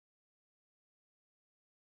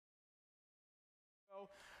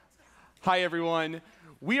Hi, everyone.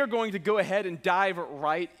 We are going to go ahead and dive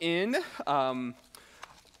right in. I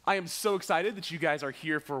am so excited that you guys are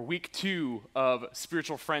here for week 2 of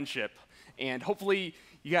Spiritual Friendship. And hopefully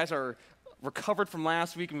you guys are recovered from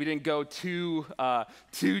last week and we didn't go too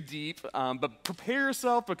deep. But prepare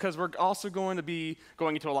yourself because we're also going to be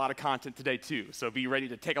going into a lot of content today too. So be ready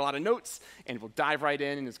to take a lot of notes and we'll dive right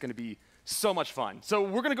in and it's going to be so much fun. So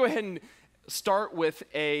we're going to go ahead and start with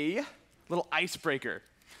a little icebreaker.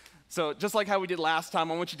 So just like how we did last time,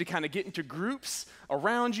 I want you to kind of get into groups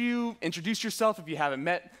around you, introduce yourself if you haven't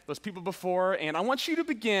met those people before, and I want you to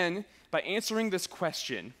begin by answering this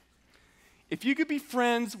question. If you could be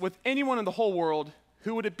friends with anyone in the whole world,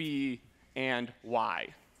 who would it be and why?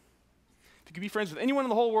 If you could be friends with anyone in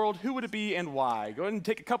the whole world, who would it be and why? Go ahead and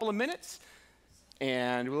take a couple of minutes,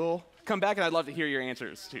 and we'll come back, and I'd love to hear your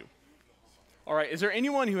answers too. All right, is there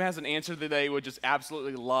anyone who has an answer that they would just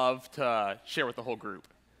absolutely love to share with the whole group?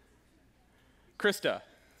 Krista.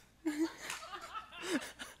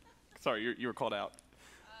 Sorry, you were called out.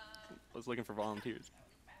 I was looking for volunteers.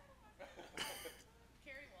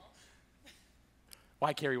 Carrie Walsh.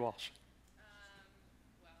 Why Carrie Walsh?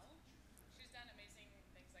 Well, she's done amazing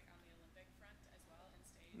things like on the Olympic front as well and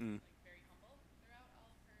stayed like very humble throughout all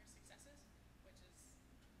of her successes, which is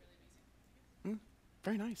really amazing.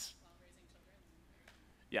 Very nice. While raising children.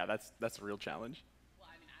 Yeah, that's a real challenge. Well,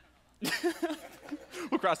 I mean, I don't know about that.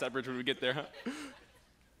 We'll cross that bridge when we get there, huh?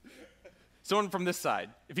 Someone from this side,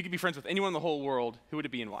 if you could be friends with anyone in the whole world, who would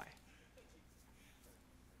it be and why?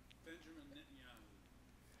 Benjamin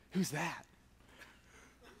Netanyahu. Who's that?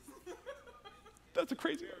 That's a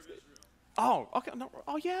crazy one. Israel. Oh, okay. No,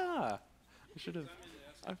 oh, yeah. I should have.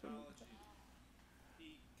 I'm into eschatology.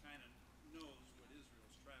 He kind of knows what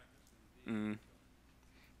Israel's track is going to be.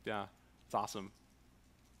 Yeah, it's awesome.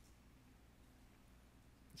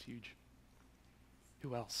 It's huge.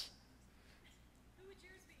 Who else? Who would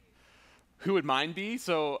yours be? Who would mine be?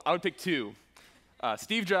 So I would pick 2.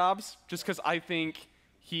 Steve Jobs, just because I think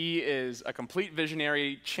he is a complete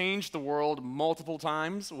visionary, changed the world multiple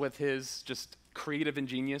times with his just creative and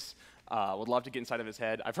genius. Would love to get inside of his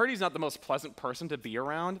head. I've heard he's not the most pleasant person to be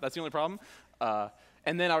around. That's the only problem.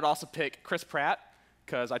 And then I would also pick Chris Pratt,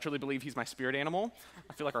 because I truly believe he's my spirit animal.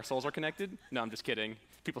 I feel like our souls are connected. No, I'm just kidding.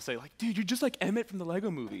 People say, like, dude, you're just like Emmett from the Lego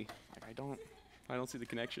movie. Like, I don't see the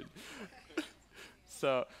connection.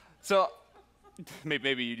 So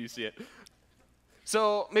maybe you do see it.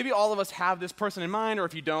 So maybe all of us have this person in mind, or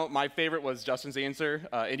if you don't, my favorite was Justin's answer.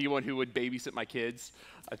 Anyone who would babysit my kids,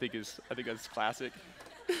 I think that's classic.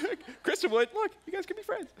 Kristen would. Look, you guys can be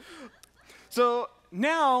friends. So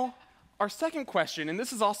now, our second question, and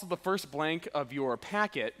this is also the first blank of your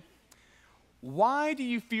packet. Why do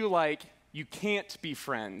you feel like you can't be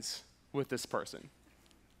friends with this person?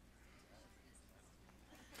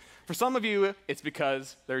 For some of you, it's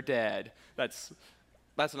because they're dead. That's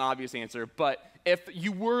an obvious answer. But if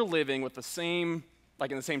you were living with the same,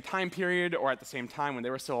 like in the same time period or at the same time when they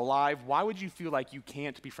were still alive, why would you feel like you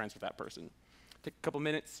can't be friends with that person? Take a couple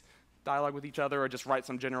minutes, dialogue with each other, or just write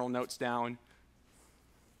some general notes down.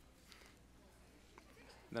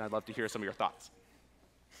 Then I'd love to hear some of your thoughts.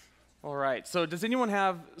 All right, so does anyone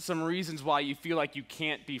have some reasons why you feel like you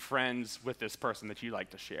can't be friends with this person that you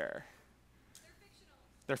like to share?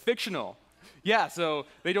 They're fictional. Yeah, so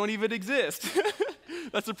they don't even exist.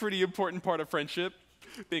 That's a pretty important part of friendship,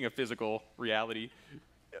 being a physical reality.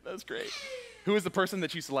 Yeah, that's great. Who is the person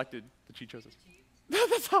that you selected, that you chose?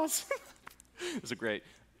 That's awesome. It's a great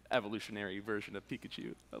evolutionary version of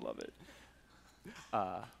Pikachu. I love it.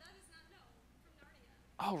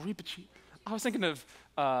 Oh, Reepichu. I was thinking of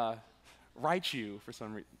Raichu for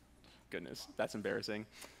some reason. Goodness, that's embarrassing.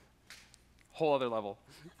 Whole other level.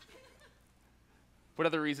 What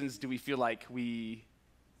other reasons do we feel like we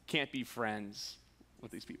can't be friends with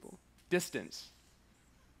these people? Distance.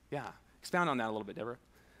 Yeah. Expound on that a little bit, Deborah.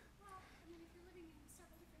 Well, I mean, if you're living in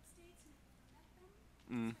several different states and you've never met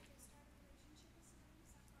them, it's hard to start a relationship with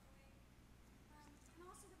somebody who's that far away. And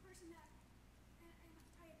also the person that, and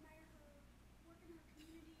I admire her work in her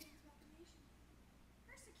community and throughout the nation.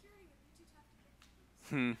 Her security would be too tough to get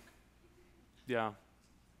through. Yeah.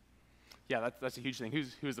 Yeah, that's a huge thing.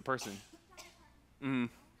 Who's the person?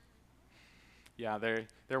 Yeah,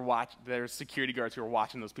 they're security guards who are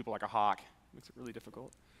watching those people like a hawk. Makes it really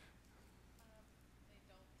difficult.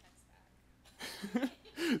 They don't text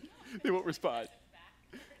back. They won't respond.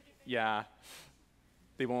 Yeah.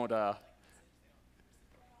 They won't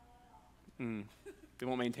they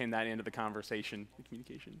won't maintain that end of the conversation and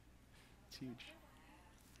communication. It's huge.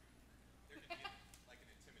 There could be like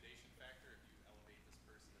an intimidation factor if you elevate this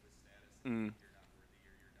person to this status. You're not worthy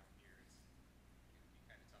or you're down here. It can be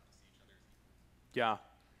kind of tough to see each other. Yeah,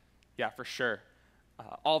 yeah, for sure.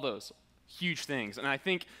 All those huge things. And I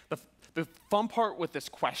think the fun part with this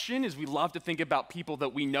question is we love to think about people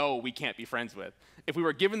that we know we can't be friends with. If we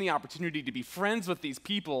were given the opportunity to be friends with these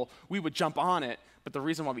people, we would jump on it. But the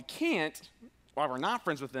reason why we can't, why we're not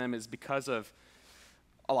friends with them, is because of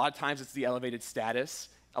a lot of times it's the elevated status.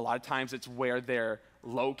 A lot of times it's where they're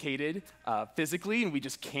located physically, and we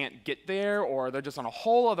just can't get there, or they're just on a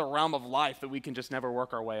whole other realm of life that we can just never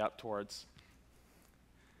work our way up towards.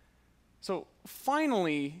 So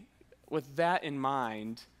finally, with that in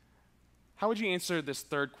mind, how would you answer this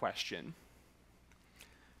third question?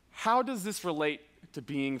 How does this relate to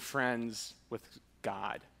being friends with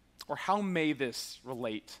God? Or how may this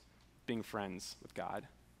relate to being friends with God?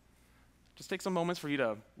 Just take some moments for you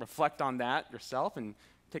to reflect on that yourself and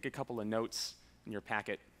take a couple of notes in your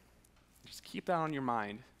packet. Just keep that on your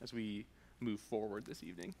mind as we move forward this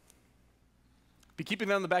evening. Be keeping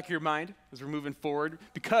that on the back of your mind as we're moving forward,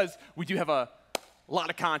 because we do have a lot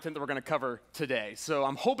of content that we're going to cover today. So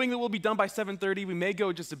I'm hoping that we'll be done by 7:30. We may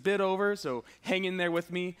go just a bit over, so hang in there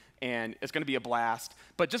with me, and it's going to be a blast.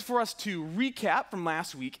 But just for us to recap from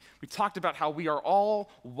last week, we talked about how we are all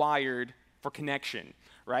wired for connection,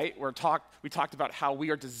 right? We talked about how we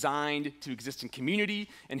are designed to exist in community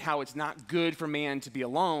and how it's not good for man to be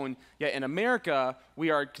alone. Yet in America, we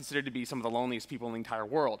are considered to be some of the loneliest people in the entire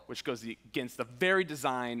world, which goes against the very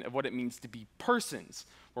design of what it means to be persons,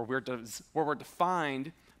 where we're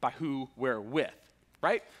defined by who we're with,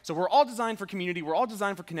 right? So we're all designed for community, we're all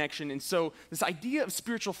designed for connection, and so this idea of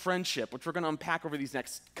spiritual friendship, which we're going to unpack over these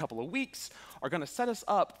next couple of weeks, are going to set us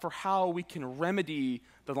up for how we can remedy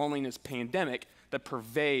the loneliness pandemic that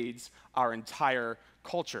pervades our entire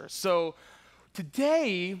culture. So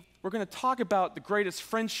today, we're going to talk about the greatest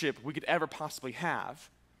friendship we could ever possibly have.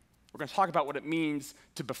 We're going to talk about what it means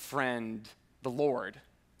to befriend the Lord.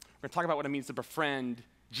 We're going to talk about what it means to befriend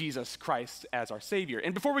Jesus Christ as our Savior.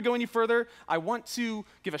 And before we go any further, I want to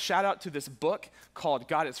give a shout out to this book called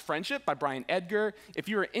God is Friendship by Brian Edgar. If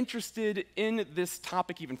you are interested in this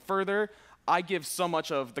topic even further, I give so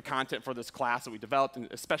much of the content for this class that we developed, and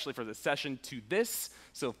especially for this session, to this.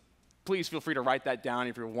 So please feel free to write that down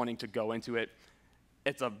if you're wanting to go into it.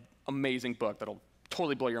 It's an amazing book that'll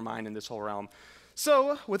totally blow your mind in this whole realm.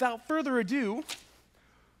 So without further ado,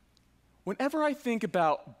 whenever I think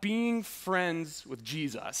about being friends with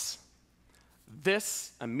Jesus,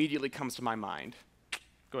 this immediately comes to my mind.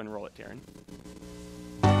 Go ahead and roll it, Darren.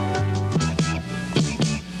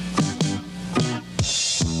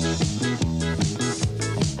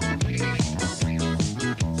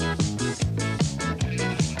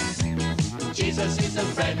 Jesus is a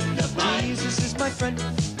friend of mine. Jesus is my friend.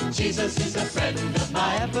 Jesus is a friend of I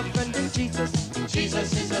mine. have a friend in Jesus.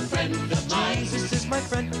 Jesus is a friend of mine. Jesus is my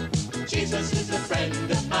friend. Jesus is a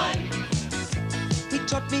friend of mine. He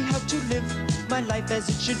taught me how to live my life as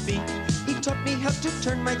it should be. He taught me how to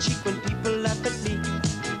turn my cheek when people laugh at me.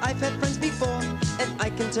 I've had friends before, and I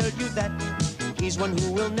can tell you that he's one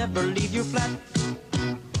who will never leave you flat.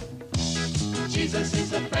 Jesus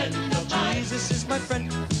is a friend of mine. Jesus is my friend.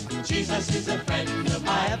 Jesus is a friend of I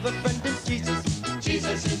mine. have a friend in Jesus.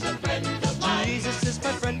 Jesus is a friend of mine. Jesus is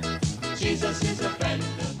my friend. Jesus is a friend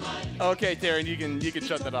of mine. Okay, Darren, you can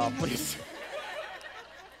shut that off, please.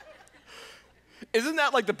 Isn't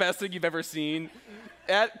that like the best thing you've ever seen?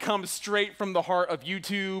 That comes straight from the heart of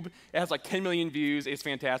YouTube. It has like 10 million views. It's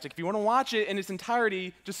fantastic. If you want to watch it in its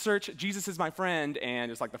entirety, just search Jesus is my friend,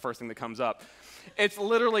 and it's like the first thing that comes up. It's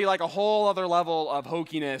literally like a whole other level of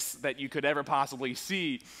hokiness that you could ever possibly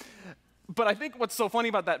see. But I think what's so funny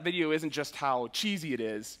about that video isn't just how cheesy it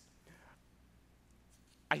is.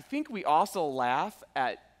 I think we also laugh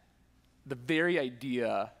at the very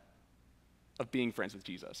idea of being friends with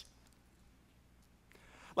Jesus.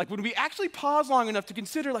 Like when we actually pause long enough to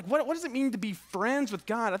consider, like, what does it mean to be friends with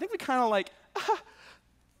God? I think we kind of like,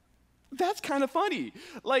 that's kind of funny.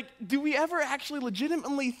 Like, do we ever actually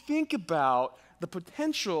legitimately think about the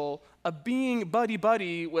potential of being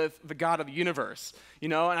buddy-buddy with the God of the universe? You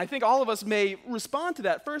know, and I think all of us may respond to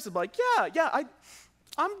that first and be like,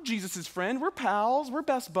 I'm Jesus' friend. We're pals. We're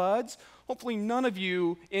best buds. Hopefully none of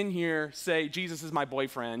you in here say, Jesus is my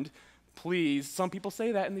boyfriend. Please, some people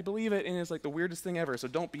say that and they believe it, and it's like the weirdest thing ever, so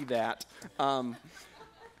don't be that.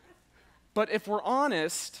 But if we're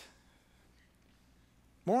honest,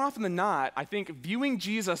 more often than not, I think viewing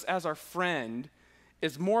Jesus as our friend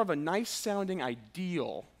is more of a nice-sounding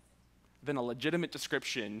ideal than a legitimate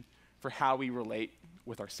description for how we relate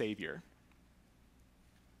with our Savior.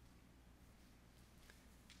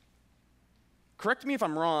 Correct me if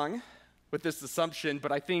I'm wrong with this assumption,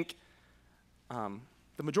 but I think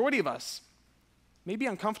the majority of us may be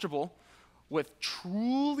uncomfortable with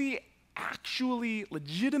truly, actually,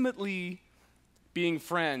 legitimately being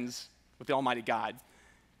friends with the Almighty God.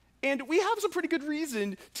 And we have some pretty good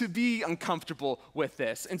reason to be uncomfortable with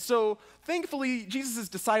this. And so, thankfully, Jesus'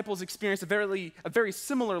 disciples experienced a very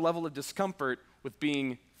similar level of discomfort with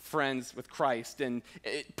being friends with Christ. And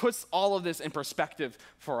it puts all of this in perspective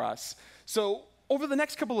for us. So, over the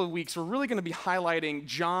next couple of weeks, we're really going to be highlighting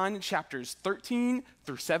John chapters 13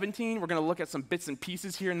 through 17. We're going to look at some bits and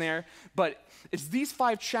pieces here and there. But it's these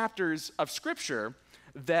 5 chapters of Scripture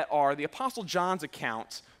that are the Apostle John's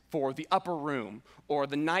account for the upper room, or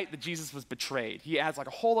the night that Jesus was betrayed. He adds like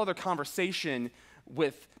a whole other conversation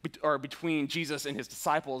between Jesus and his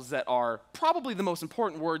disciples that are probably the most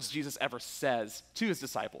important words Jesus ever says to his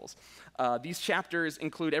disciples. These chapters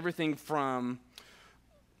include everything from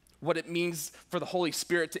what it means for the Holy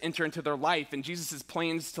Spirit to enter into their life, and Jesus'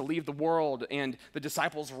 plans to leave the world, and the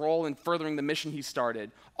disciples' role in furthering the mission he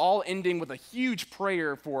started, all ending with a huge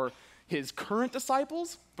prayer for his current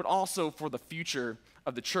disciples, but also for the future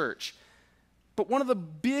of the church. But one of the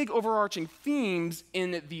big overarching themes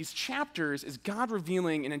in these chapters is God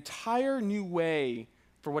revealing an entire new way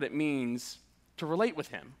for what it means to relate with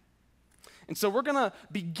him. And so we're going to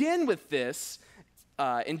begin with this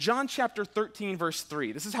in John chapter 13, verse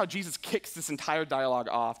 3. This is how Jesus kicks this entire dialogue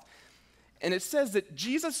off. And it says that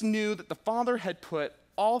Jesus knew that the Father had put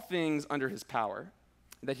all things under his power,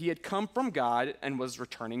 that he had come from God and was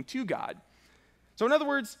returning to God. So in other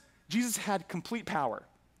words, Jesus had complete power.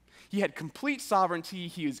 He had complete sovereignty.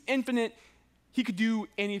 He was infinite. He could do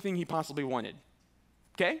anything he possibly wanted,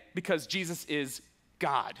 okay? Because Jesus is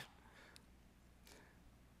God.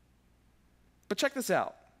 But check this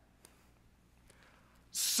out.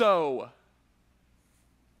 So,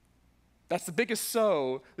 that's the biggest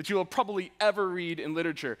so that you will probably ever read in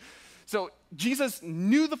literature. So Jesus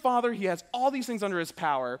knew the Father. He has all these things under his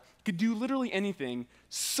power. He could do literally anything.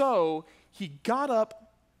 So he got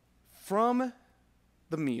up from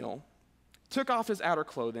the meal, took off his outer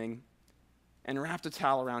clothing, and wrapped a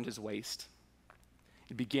towel around his waist.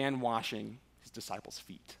 He began washing his disciples'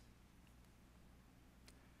 feet.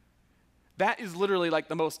 That is literally like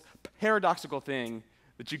the most paradoxical thing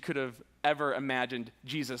that you could have ever imagined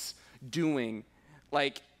Jesus doing.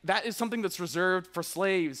 Like, that is something that's reserved for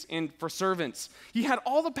slaves and for servants. He had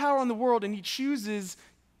all the power in the world, and he chooses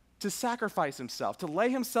to sacrifice himself, to lay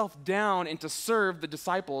himself down and to serve the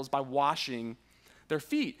disciples by washing their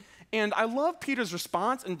feet. And I love Peter's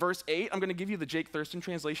response in verse 8. I'm going to give you the Jake Thurston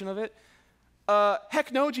translation of it.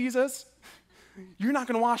 Heck no, Jesus. You're not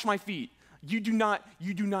going to wash my feet. You do not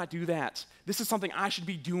do that. This is something I should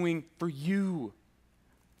be doing for you.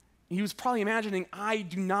 He was probably imagining, I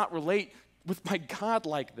do not relate with my God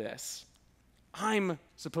like this. I'm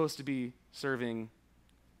supposed to be serving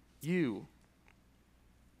you.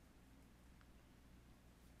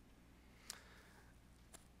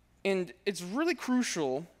 And it's really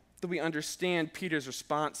crucial that we understand Peter's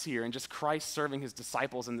response here and just Christ serving his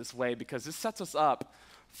disciples in this way, because this sets us up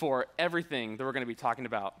for everything that we're going to be talking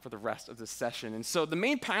about for the rest of this session. And so the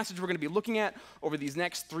main passage we're going to be looking at over these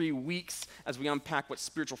next 3 weeks as we unpack what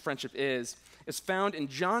spiritual friendship is found in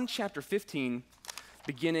John chapter 15,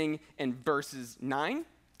 beginning in verses 9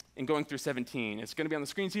 and going through 17. It's going to be on the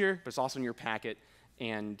screens here, but it's also in your packet.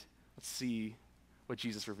 And let's see what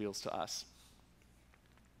Jesus reveals to us.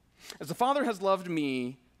 As the Father has loved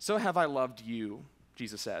me, so have I loved you,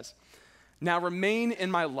 Jesus says. Now remain in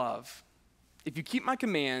my love. If you keep my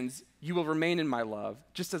commands, you will remain in my love,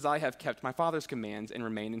 just as I have kept my Father's commands and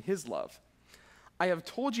remain in his love. I have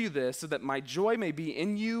told you this so that my joy may be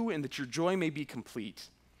in you and that your joy may be complete.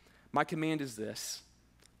 My command is this: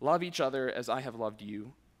 love each other as I have loved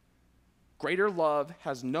you. Greater love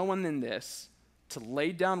has no one than this, to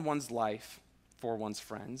lay down one's life for one's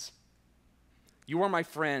friends. You are my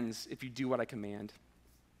friends if you do what I command.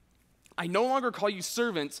 I no longer call you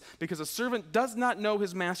servants, because a servant does not know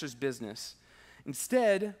his master's business.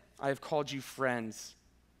 Instead, I have called you friends.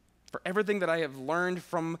 For everything that I have learned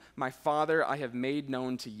from my Father, I have made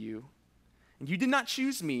known to you. And you did not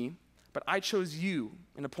choose me, but I chose you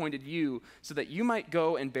and appointed you so that you might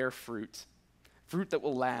go and bear fruit, fruit that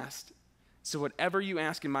will last. So whatever you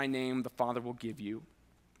ask in my name, the Father will give you.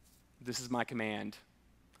 This is my command: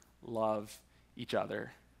 love each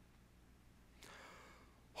other.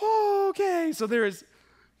 Okay, so there is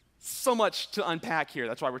so much to unpack here.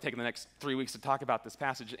 That's why we're taking the next 3 weeks to talk about this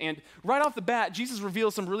passage. And right off the bat, Jesus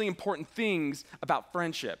reveals some really important things about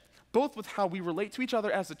friendship, both with how we relate to each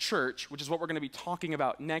other as a church, which is what we're going to be talking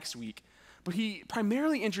about next week, but he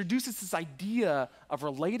primarily introduces this idea of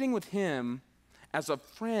relating with him as a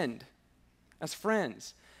friend, as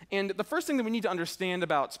friends. And the first thing that we need to understand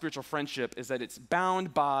about spiritual friendship is that it's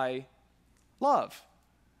bound by love.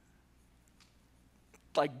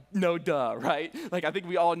 Like, no duh, right? Like, I think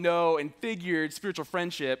we all know and figured spiritual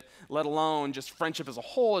friendship, let alone just friendship as a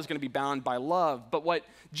whole, is going to be bound by love. But what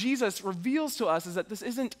Jesus reveals to us is that this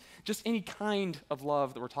isn't just any kind of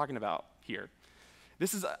love that we're talking about here.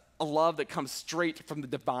 This is a love that comes straight from the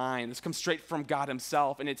divine. This comes straight from God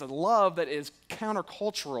himself. And it's a love that is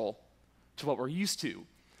countercultural to what we're used to.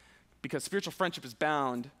 Because spiritual friendship is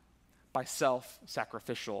bound by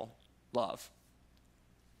self-sacrificial love.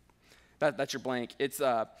 That's your blank. It's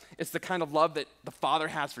the kind of love that the Father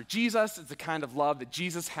has for Jesus. It's the kind of love that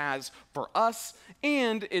Jesus has for us.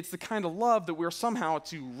 And it's the kind of love that we're somehow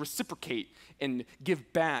to reciprocate and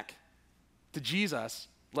give back to Jesus,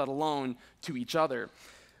 let alone to each other.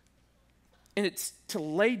 And it's to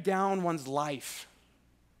lay down one's life.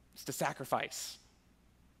 It's to sacrifice.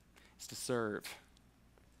 It's to serve.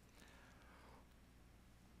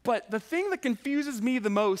 But the thing that confuses me the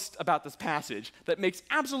most about this passage, that makes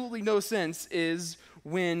absolutely no sense, is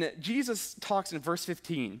when Jesus talks in verse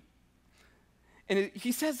 15. And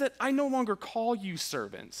he says that I no longer call you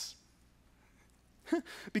servants,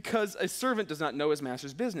 because a servant does not know his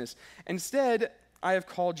master's business. Instead, I have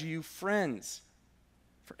called you friends.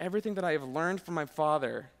 For everything that I have learned from my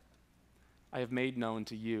Father, I have made known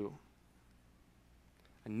to you.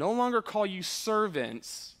 I no longer call you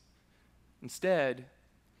servants. Instead,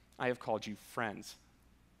 I have called you friends.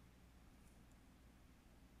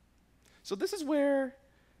 So this is where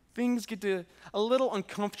things get to a little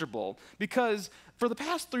uncomfortable, because for the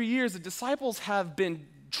past 3 years, the disciples have been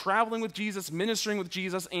traveling with Jesus, ministering with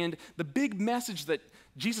Jesus, and the big message that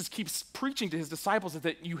Jesus keeps preaching to his disciples is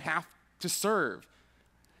that you have to serve.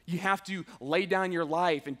 You have to lay down your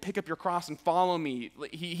life and pick up your cross and follow me.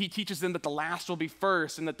 He teaches them that the last will be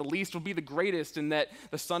first and that the least will be the greatest and that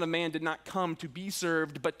the Son of Man did not come to be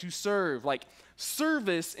served but to serve. Like,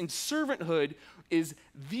 service and servanthood is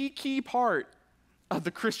the key part of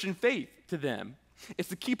the Christian faith to them. It's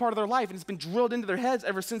the key part of their life, and it's been drilled into their heads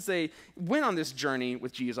ever since they went on this journey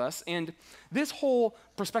with Jesus. And this whole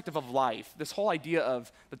perspective of life, this whole idea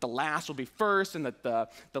of that the last will be first and that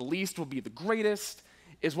the least will be the greatest,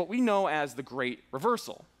 is what we know as the great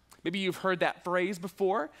reversal. Maybe you've heard that phrase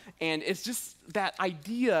before, and it's just that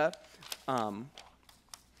idea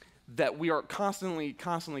that we are constantly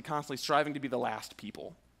striving to be the last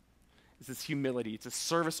people. It's this humility. It's a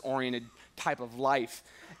service-oriented type of life.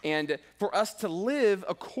 And for us to live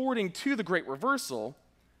according to the great reversal,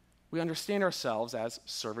 we understand ourselves as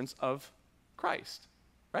servants of Christ,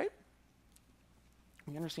 right?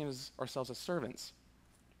 We understand ourselves as servants.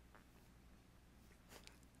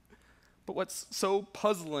 But what's so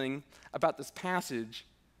puzzling about this passage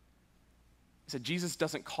is that Jesus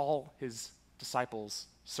doesn't call his disciples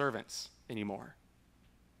servants anymore.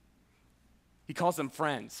 He calls them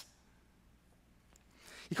friends.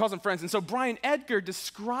 He calls them friends. And so Brian Edgar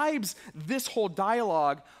describes this whole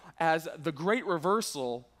dialogue as the great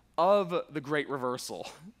reversal of the great reversal.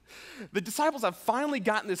 The disciples have finally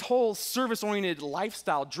gotten this whole service-oriented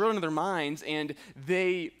lifestyle drilled into their minds, and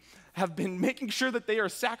they have been making sure that they are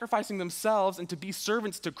sacrificing themselves and to be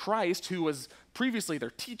servants to Christ, who was previously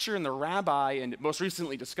their teacher and their rabbi, and most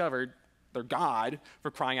recently discovered their God,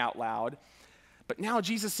 for crying out loud. But now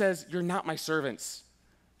Jesus says, you're not my servants.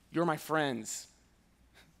 You're my friends.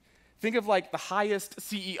 Think of like the highest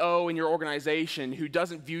CEO in your organization who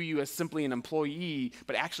doesn't view you as simply an employee,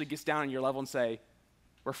 but actually gets down on your level and say,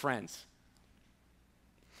 we're friends.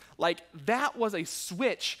 Like, that was a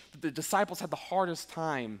switch that the disciples had the hardest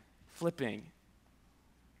time flipping.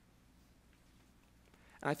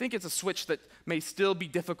 And I think it's a switch that may still be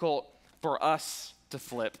difficult for us to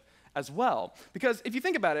flip as well. Because if you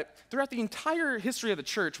think about it, throughout the entire history of the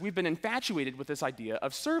church, we've been infatuated with this idea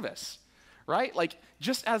of service, right? Like,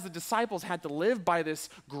 just as the disciples had to live by this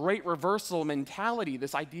great reversal mentality,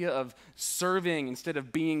 this idea of serving instead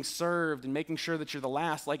of being served and making sure that you're the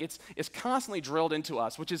last, like it's constantly drilled into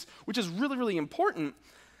us, which is really, really important.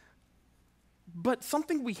 But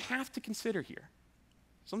something we have to consider here,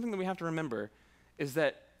 something that we have to remember, is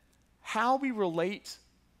that how we relate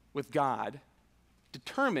with God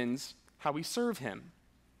determines how we serve him.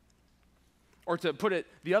 Or to put it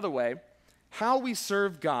the other way, how we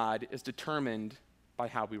serve God is determined by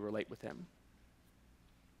how we relate with him.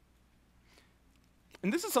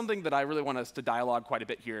 And this is something that I really want us to dialogue quite a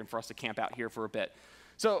bit here and for us to camp out here for a bit.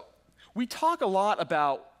 So we talk a lot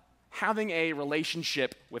about having a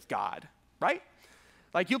relationship with God, right?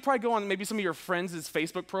 Like, you'll probably go on maybe some of your friends'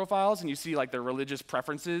 Facebook profiles and you see like their religious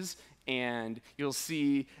preferences, and you'll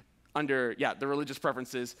see under, the religious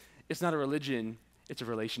preferences, it's not a religion, It's a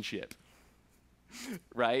relationship,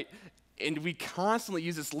 right? And we constantly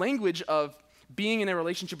use this language of being in a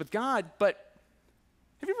relationship with God, but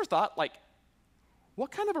have you ever thought, like, what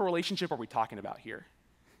kind of a relationship are we talking about here?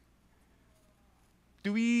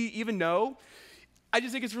 Do we even know? I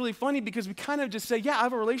just think it's really funny because we kind of just say, yeah, I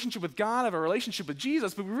have a relationship with God, I have a relationship with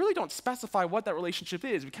Jesus, but we really don't specify what that relationship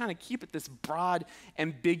is. We kind of keep it this broad,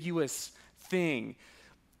 ambiguous thing.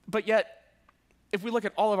 But yet, if we look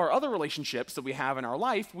at all of our other relationships that we have in our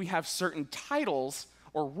life, we have certain titles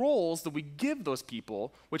or roles that we give those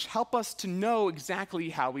people, which help us to know exactly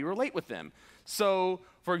how we relate with them. So,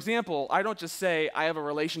 for example, I don't just say, I have a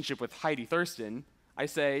relationship with Heidi Thurston. I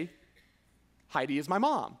say, Heidi is my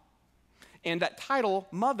mom. And that title,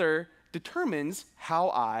 mother, determines how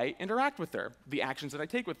I interact with her, the actions that I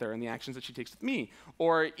take with her and the actions that she takes with me.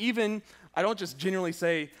 Or even, I don't just generally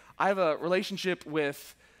say, I have a relationship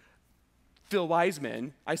with Phil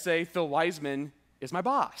Wiseman. I say, Phil Wiseman is my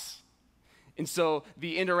boss. And so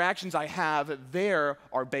the interactions I have there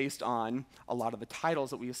are based on a lot of the titles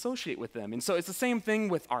that we associate with them. And so it's the same thing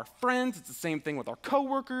with our friends. It's the same thing with our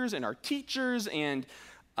coworkers and our teachers and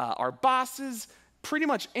our bosses. Pretty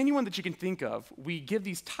much anyone that you can think of, we give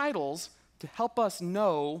these titles to help us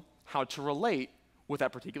know how to relate with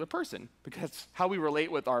that particular person, because how we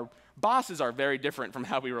relate with our bosses are very different from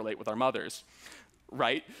how we relate with our mothers,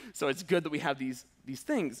 right? So it's good that we have these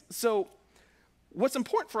things. So what's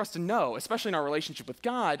important for us to know, especially in our relationship with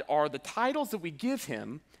God, are the titles that we give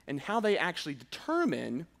him and how they actually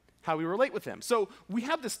determine how we relate with him. So we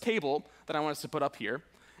have this table that I want us to put up here,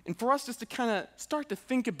 and for us just to kind of start to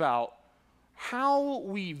think about how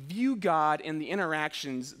we view God and the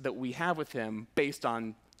interactions that we have with him based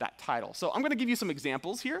on that title. So I'm going to give you some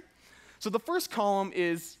examples here. So the first column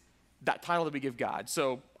is that title that we give God.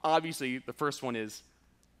 So obviously the first one is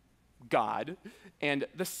God. And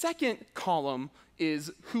the second column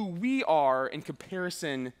is who we are in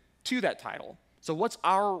comparison to that title. So what's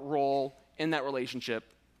our role in that relationship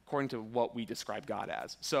according to what we describe God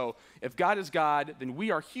as? So if God is God, then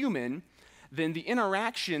we are human. Then the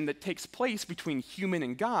interaction that takes place between human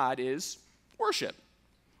and God is worship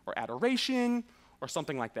or adoration or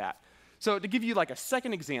something like that. So to give you like a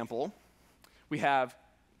second example, we have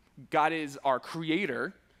God is our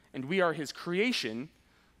creator and we are his creation.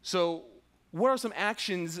 So what are some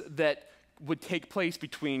actions that would take place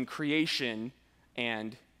between creation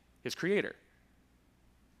and his creator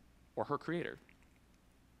or her creator?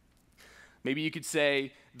 Maybe you could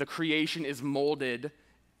say the creation is molded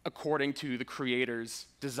according to the creator's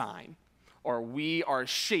design, or we are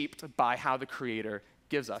shaped by how the creator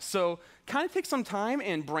gives us. So kind of take some time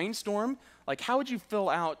and brainstorm, like how would you fill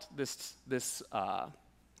out this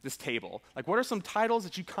table? Like what are some titles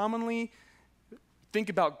that you commonly think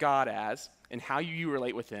about God as and how you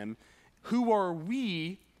relate with him? Who are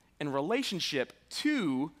we in relationship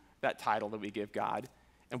to that title that we give God?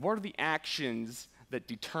 And what are the actions that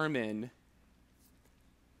determine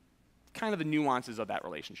kind of the nuances of that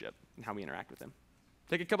relationship and how we interact with him?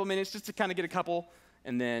 Take a couple minutes just to kind of get a couple,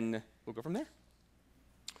 and then we'll go from there.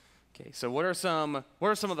 Okay, so what are some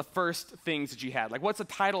of the first things that you had? Like what's a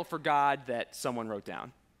title for God that someone wrote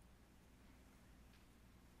down?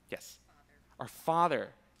 Yes. Father. Our Father,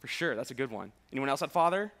 for sure. That's a good one. Anyone else had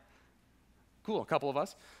Father? Cool, a couple of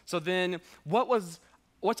us. So then what's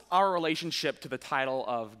our relationship to the title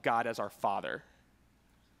of God as our Father?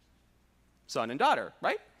 Son and daughter,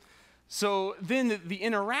 right? So then the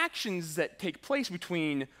interactions that take place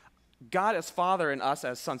between God as Father and us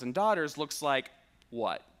as sons and daughters looks like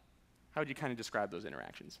what? How would you kind of describe those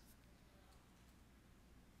interactions?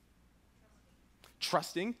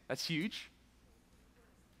 Trusting, that's huge.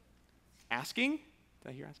 Asking, did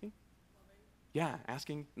I hear asking? Loving. Yeah,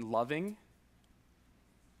 asking and loving.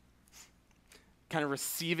 Kind of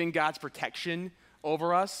receiving God's protection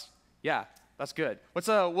over us. Yeah, that's good.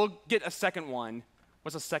 We'll get a second one.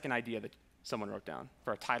 What's the second idea that someone wrote down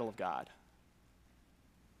for a title of God?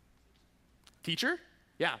 Teacher?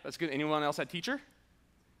 Yeah, that's good. Anyone else had teacher?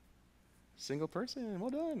 Single person, well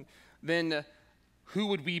done. Then who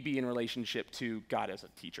would we be in relationship to God as a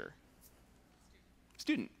teacher?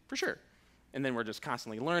 Student, for sure. And then we're just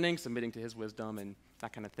constantly learning, submitting to his wisdom and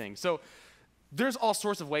that kind of thing. So there's all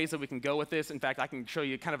sorts of ways that we can go with this. In fact, I can show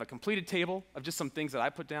you kind of a completed table of just some things that I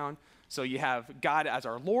put down. So you have God as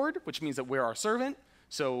our Lord, which means that we're our servant.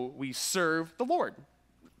 So we serve the Lord.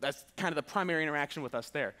 That's kind of the primary interaction with us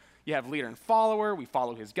there. You have leader and follower. We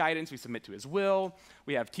follow his guidance. We submit to his will.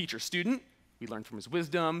 We have teacher-student. We learn from his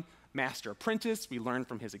wisdom. Master-apprentice. We learn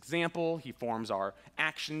from his example. He forms our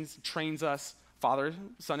actions, trains us. Father,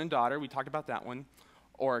 son, and daughter. We talked about that one.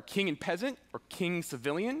 Or king and peasant, or king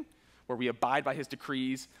civilian, where we abide by his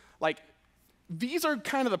decrees. Like, these are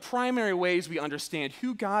kind of the primary ways we understand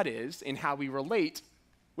who God is and how we relate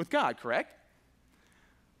with God, correct?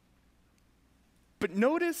 But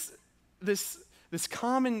notice this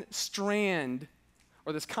common strand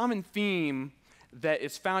or this common theme that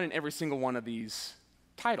is found in every single one of these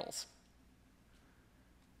titles.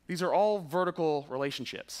 These are all vertical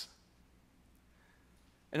relationships.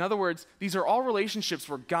 In other words, these are all relationships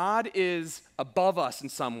where God is above us in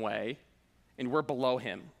some way and we're below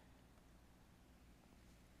him.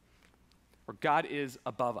 Where God is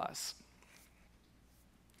above us.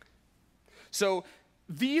 So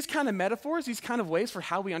these kind of metaphors, these kind of ways for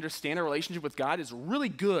how we understand our relationship with God is really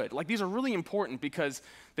good. Like, these are really important because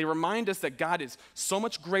they remind us that God is so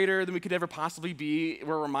much greater than we could ever possibly be.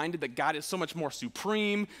 We're reminded that God is so much more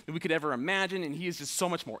supreme than we could ever imagine, and he is just so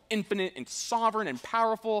much more infinite and sovereign and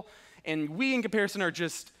powerful, and we in comparison are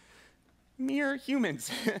just mere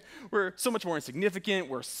humans. We're so much more insignificant,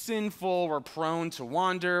 we're sinful, we're prone to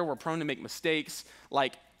wander, we're prone to make mistakes.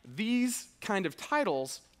 Like, these kind of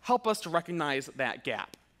titles help us to recognize that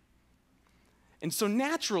gap. And so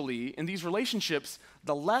naturally, in these relationships,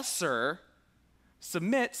 the lesser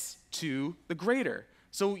submits to the greater.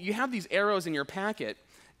 So you have these arrows in your packet,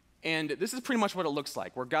 and this is pretty much what it looks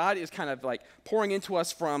like, where God is kind of like pouring into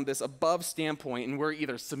us from this above standpoint, and we're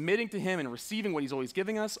either submitting to him and receiving what he's always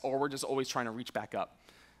giving us, or we're just always trying to reach back up.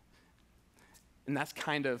 And that's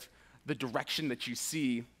kind of the direction that you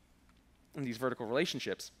see in these vertical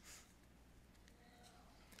relationships.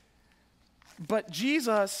 But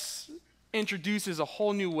Jesus introduces a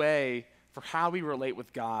whole new way for how we relate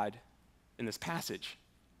with God in this passage.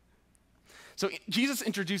 So Jesus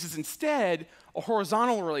introduces instead a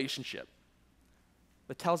horizontal relationship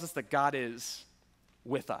that tells us that God is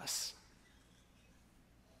with us.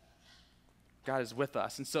 God is with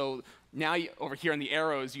us. And so now over here on the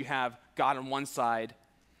arrows, you have God on one side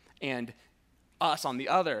and us on the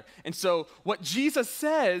other. And so what Jesus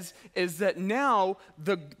says is that now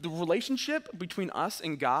the relationship between us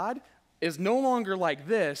and God is no longer like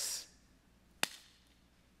this.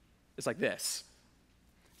 It's like this.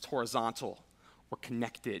 It's horizontal. We're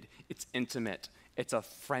connected. It's intimate. It's a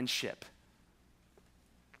friendship.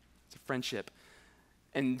 It's a friendship.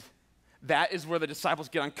 And that is where the disciples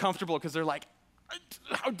get uncomfortable because they're like,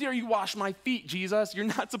 how dare you wash my feet, Jesus? You're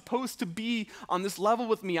not supposed to be on this level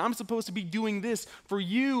with me. I'm supposed to be doing this for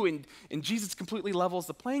you. And Jesus completely levels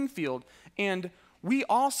the playing field. And we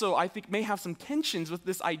also, I think, may have some tensions with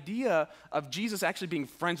this idea of Jesus actually being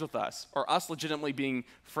friends with us or us legitimately being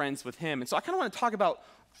friends with him. And so I kind of want to talk about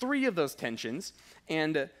 3 of those tensions.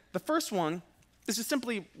 And the first one is just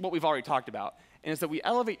simply what we've already talked about, and is that we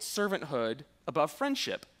elevate servanthood above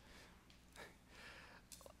friendship.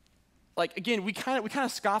 Like, again, we kind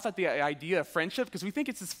of scoff at the idea of friendship because we think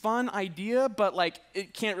it's this fun idea, but like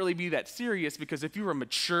it can't really be that serious because if you're a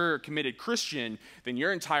mature, committed Christian, then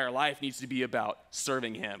your entire life needs to be about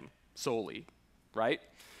serving him solely, right?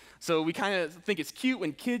 So we kind of think it's cute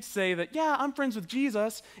when kids say that, yeah, I'm friends with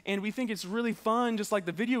Jesus, and we think it's really fun, just like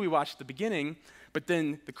the video we watched at the beginning, but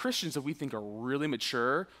then the Christians that we think are really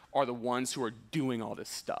mature are the ones who are doing all this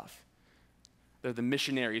stuff. They're the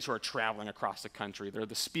missionaries who are traveling across the country. They're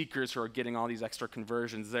the speakers who are getting all these extra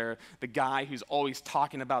conversions. They're the guy who's always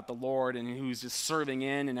talking about the Lord and who's just serving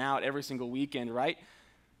in and out every single weekend, right?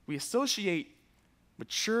 We associate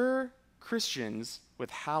mature Christians with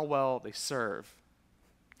how well they serve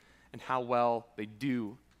and how well they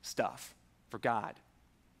do stuff for God.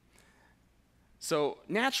 So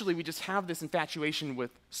naturally, we just have this infatuation with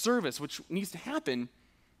service, which needs to happen,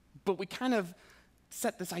 but we kind of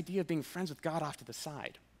set this idea of being friends with God off to the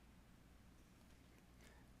side.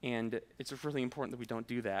 And it's really important that we don't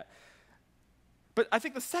do that. But I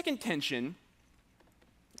think the second tension,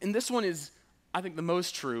 and this one is, I think, the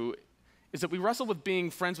most true, is that we wrestle with being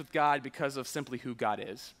friends with God because of simply who God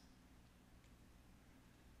is.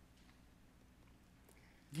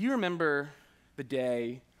 Do you remember the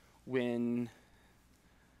day when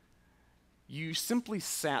you simply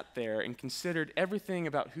sat there and considered everything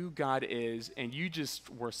about who God is, and you just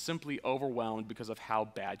were simply overwhelmed because of how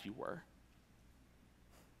bad you were?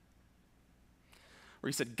 Where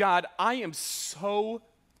you said, God, I am so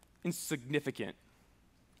insignificant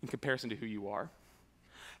in comparison to who you are.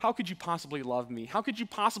 How could you possibly love me? How could you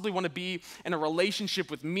possibly want to be in a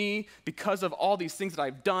relationship with me because of all these things that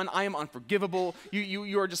I've done? I am unforgivable.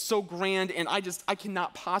 You are just so grand, and I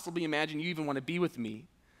cannot possibly imagine you even want to be with me.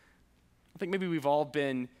 I think maybe we've all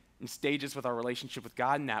been in stages with our relationship with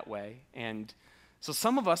God in that way. And so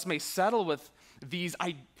some of us may settle with these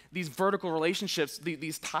vertical relationships,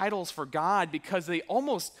 these titles for God, because they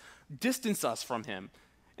almost distance us from him.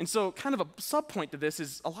 And so kind of a sub-point to this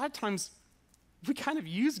is a lot of times we kind of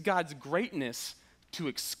use God's greatness to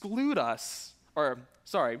exclude us,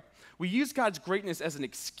 we use God's greatness as an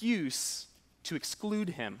excuse to exclude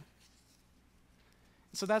him.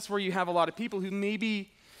 So that's where you have a lot of people who maybe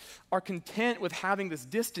are content with having this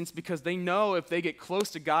distance because they know if they get close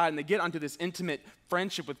to God and they get onto this intimate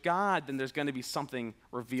friendship with God, then there's going to be something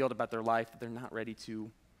revealed about their life that they're not ready to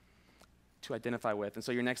identify with. And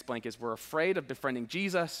so your next blank is we're afraid of befriending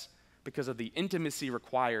Jesus because of the intimacy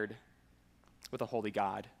required with a holy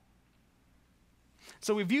God.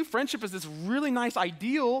 So we view friendship as this really nice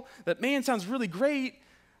ideal that, man, sounds really great,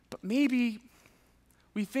 but maybe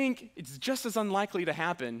we think it's just as unlikely to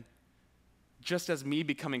happen just as me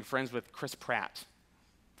becoming friends with Chris Pratt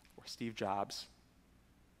or Steve Jobs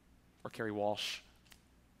or Carrie Walsh.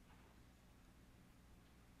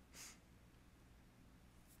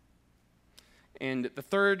 And the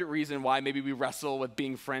third reason why maybe we wrestle with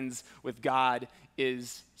being friends with God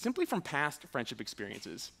is simply from past friendship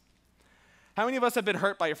experiences. How many of us have been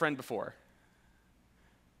hurt by a friend before?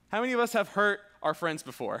 How many of us have hurt our friends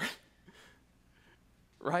before?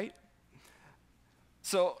 Right?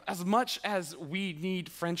 So as much as we need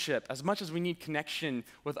friendship, as much as we need connection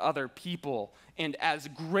with other people, and as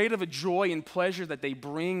great of a joy and pleasure that they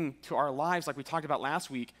bring to our lives, like we talked about last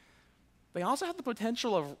week, they also have the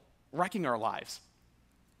potential of wrecking our lives.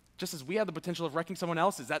 Just as we have the potential of wrecking someone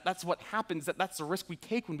else's. That's what happens. That's the risk we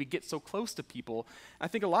take when we get so close to people. I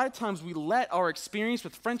think a lot of times we let our experience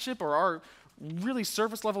with friendship or our really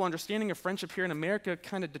surface level understanding of friendship here in America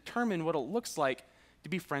kind of determine what it looks like to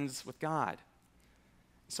be friends with God.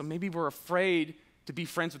 So maybe we're afraid to be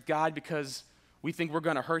friends with God because we think we're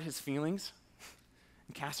going to hurt his feelings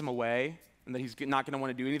and cast him away, and that he's not going to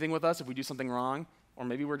want to do anything with us if we do something wrong. Or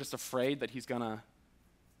maybe we're just afraid that he's going to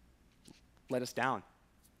let us down.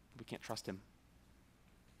 We can't trust him.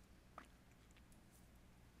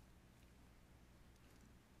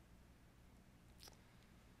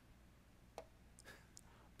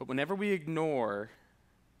 But whenever we ignore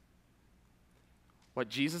what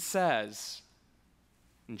Jesus says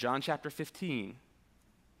in John chapter 15,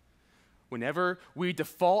 whenever we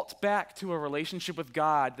default back to a relationship with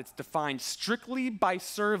God that's defined strictly by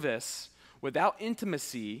service without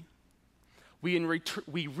intimacy, we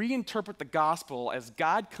reinterpret the gospel as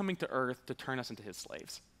God coming to earth to turn us into his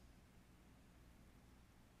slaves.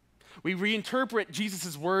 We reinterpret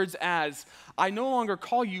Jesus' words as, I no longer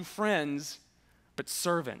call you friends, but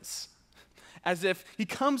servants. As if he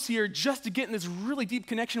comes here just to get in this really deep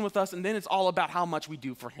connection with us, and then it's all about how much we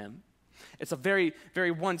do for him. It's a very,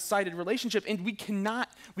 very one-sided relationship, and we cannot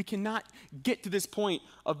get to this point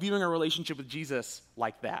of viewing our relationship with Jesus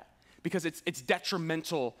like that, because it's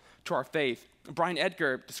detrimental to our faith. Brian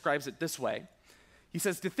Edgar describes it this way. He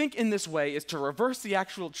says, to think in this way is to reverse the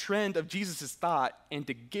actual trend of Jesus' thought and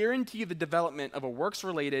to guarantee the development of a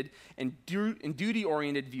works-related and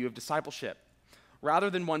duty-oriented view of discipleship,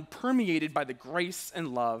 rather than one permeated by the grace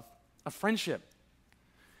and love of friendship.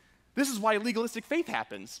 This is why legalistic faith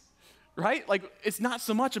happens, right? Like, it's not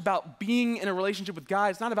so much about being in a relationship with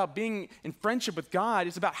God. It's not about being in friendship with God.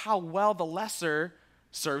 It's about how well the lesser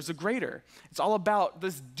serves the greater. It's all about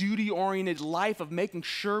this duty-oriented life of making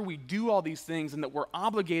sure we do all these things and that we're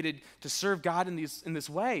obligated to serve God in this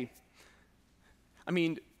way. I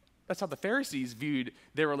mean, that's how the Pharisees viewed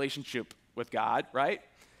their relationship with God, right?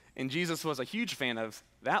 And Jesus was a huge fan of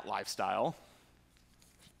that lifestyle.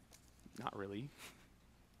 Not really.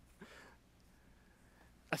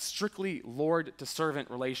 A strictly Lord to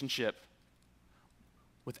servant relationship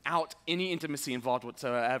without any intimacy involved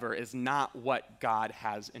whatsoever is not what God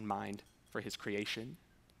has in mind for his creation.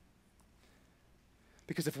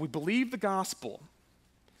 Because if we believe the gospel,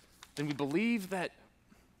 then we believe that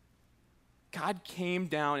God came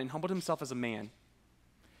down and humbled himself as a man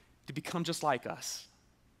to become just like us.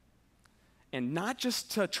 And not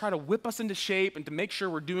just to try to whip us into shape and to make sure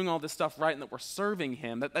we're doing all this stuff right and that we're serving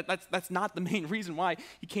him. That's not the main reason why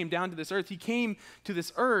he came down to this earth. He came to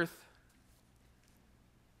this earth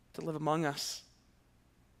to live among us,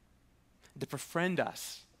 to befriend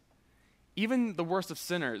us, even the worst of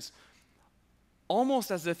sinners,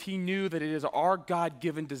 almost as if he knew that it is our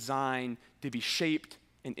God-given design to be shaped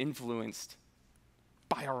and influenced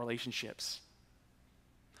by our relationships,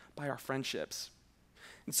 by our friendships.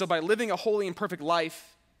 And so by living a holy and perfect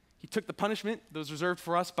life, he took the punishment that was reserved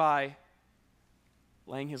for us by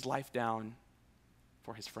laying his life down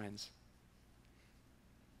for his friends.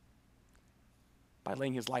 By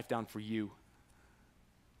laying his life down for you.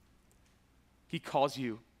 He calls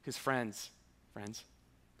you his friends.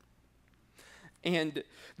 And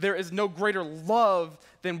there is no greater love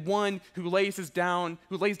than one who lays down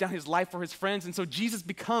his life for his friends. And so Jesus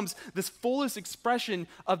becomes this fullest expression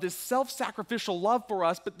of this self-sacrificial love for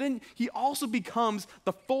us, but then he also becomes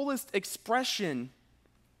the fullest expression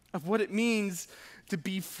of what it means to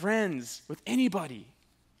be friends with anybody.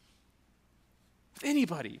 With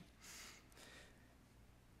anybody.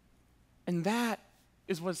 And that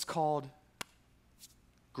is what's called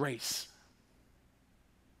grace.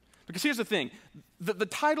 Because here's the thing, the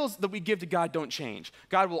titles that we give to God don't change.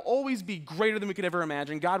 God will always be greater than we could ever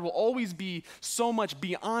imagine. God will always be so much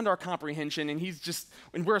beyond our comprehension,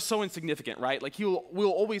 and we're so insignificant, right? Like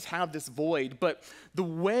we'll always have this void. But the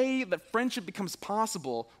way that friendship becomes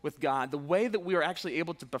possible with God, the way that we are actually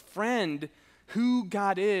able to befriend who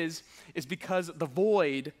God is because the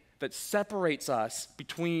void that separates us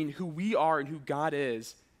between who we are and who God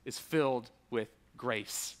is filled with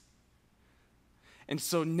grace. And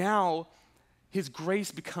so now, his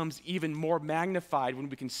grace becomes even more magnified when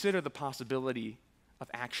we consider the possibility of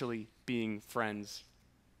actually being friends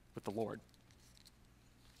with the Lord.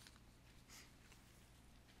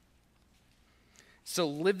 So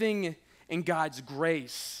living in God's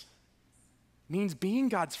grace means being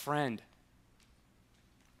God's friend.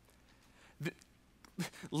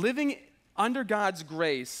 Living under God's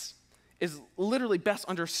grace is literally best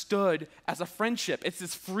understood as a friendship. It's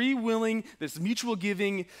this free-willing, this mutual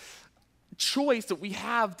giving choice that we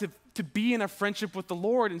have to be in a friendship with the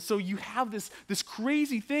Lord. And so you have this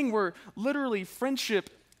crazy thing where literally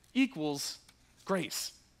friendship equals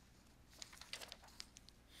grace.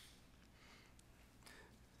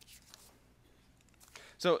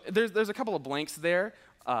 So there's a couple of blanks there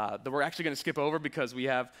that we're actually going to skip over because we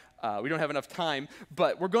don't have enough time.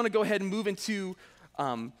 But we're going to go ahead and move into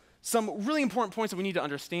some really important points that we need to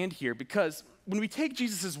understand here, because when we take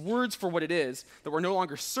Jesus' words for what it is, that we're no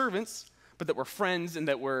longer servants, but that we're friends and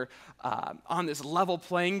that we're on this level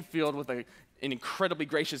playing field with an incredibly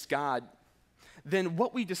gracious God, then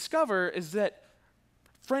what we discover is that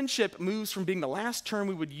friendship moves from being the last term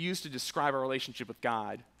we would use to describe our relationship with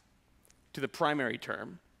God to the primary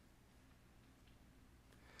term.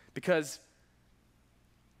 Because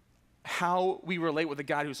how we relate with a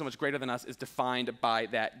God who's so much greater than us is defined by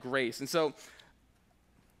that grace. And so,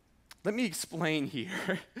 let me explain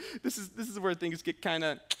here. This is where things get kind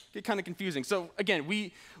of confusing. So again,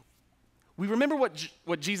 we remember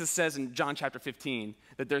what Jesus says in John chapter 15,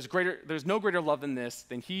 that there's no greater love than this,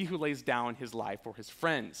 than he who lays down his life for his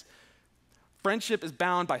friends. Friendship is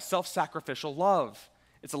bound by self-sacrificial love.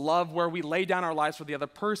 It's a love where we lay down our lives for the other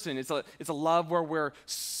person. It's a love where we're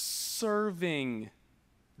serving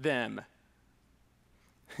them.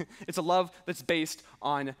 It's a love that's based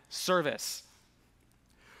on service.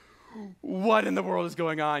 What in the world is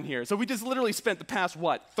going on here? So we just literally spent the past,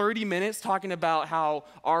 30 minutes talking about how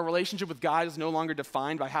our relationship with God is no longer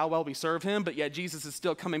defined by how well we serve him, but yet Jesus is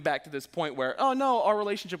still coming back to this point where, oh no, our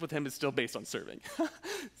relationship with him is still based on serving.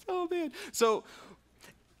 So bad.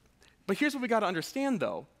 But here's what we got to understand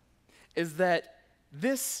though, is that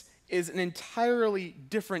this is an entirely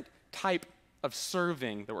different type of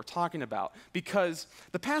serving that we're talking about, because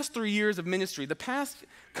the past 3 years of ministry, the past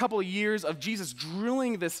couple of years of Jesus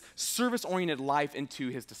drilling this service-oriented life into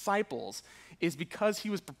his disciples is because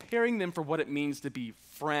he was preparing them for what it means to be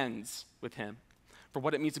friends with him, for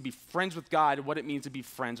what it means to be friends with God, and what it means to be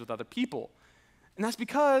friends with other people. And that's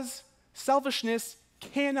because selfishness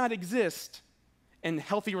cannot exist in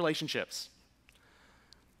healthy relationships.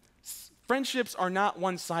 Friendships are not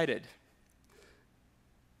one-sided.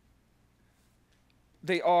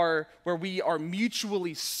 They are where we are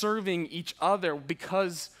mutually serving each other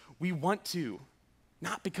because we want to,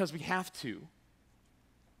 not because we have to.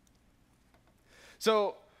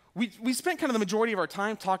 So we spent kind of the majority of our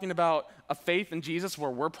time talking about a faith in Jesus where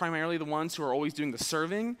we're primarily the ones who are always doing the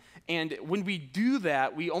serving. And when we do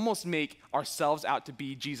that, we almost make ourselves out to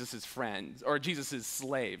be Jesus' friends or Jesus'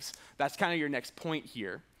 slaves. That's kind of your next point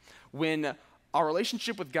here. When our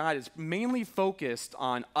relationship with God is mainly focused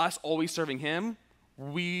on us always serving him,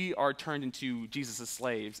 we are turned into Jesus'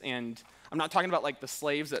 slaves. And I'm not talking about like the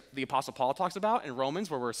slaves that the Apostle Paul talks about in Romans,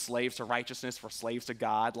 where we're slaves to righteousness, we're slaves to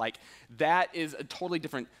God. Like that is a totally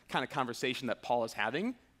different kind of conversation that Paul is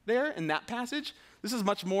having there in that passage. This is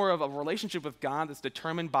much more of a relationship with God that's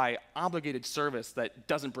determined by obligated service that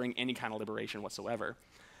doesn't bring any kind of liberation whatsoever.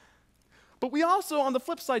 But we also, on the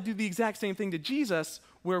flip side, do the exact same thing to Jesus,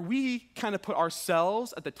 where we kind of put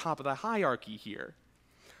ourselves at the top of the hierarchy here.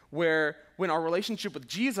 Where when our relationship with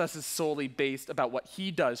Jesus is solely based about what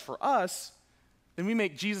he does for us, then we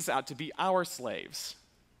make Jesus out to be our slaves.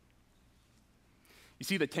 You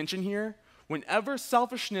see the tension here? Whenever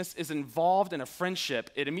selfishness is involved in a friendship,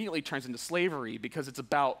 it immediately turns into slavery because it's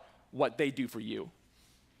about what they do for you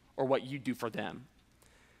or what you do for them.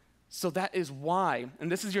 So that is why,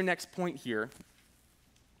 and this is your next point here,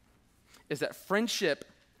 is that friendship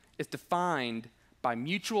is defined by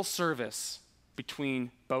mutual service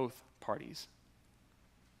between both parties.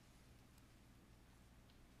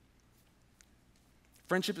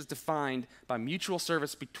 Friendship is defined by mutual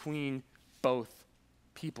service between both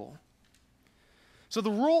people. So the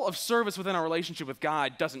role of service within our relationship with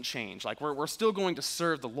God doesn't change. Like we're still going to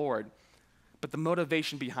serve the Lord, but the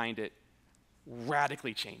motivation behind it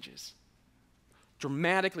radically changes.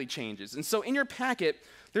 Dramatically changes. And so in your packet,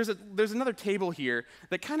 there's another table here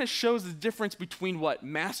that kind of shows the difference between what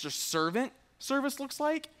master-servant service looks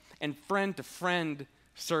like and friend-to-friend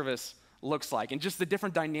service looks like, and just the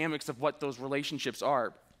different dynamics of what those relationships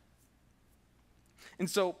are. And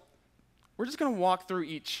so we're just going to walk through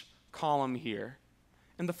each column here.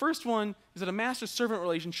 And the first one is that a master-servant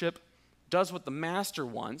relationship does what the master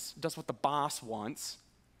wants, does what the boss wants,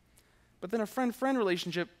 but then a friend-friend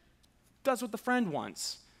relationship does what the friend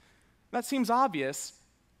wants. That seems obvious,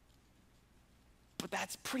 but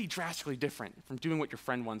that's pretty drastically different from doing what your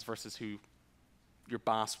friend wants versus who your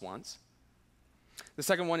boss wants. The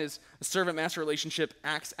second one is a servant-master relationship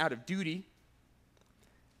acts out of duty.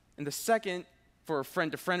 And the second for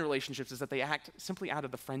friend-to-friend relationships is that they act simply out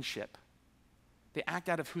of the friendship. They act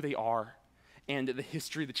out of who they are and the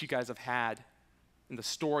history that you guys have had and the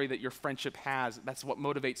story that your friendship has. That's what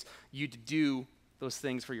motivates you to do those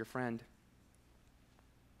things for your friend.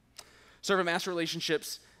 Servant-master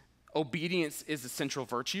relationships, obedience is the central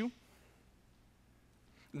virtue.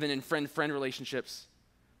 And then in friend-friend relationships,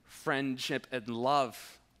 friendship and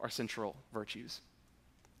love are central virtues.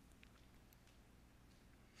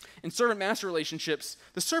 In servant-master relationships,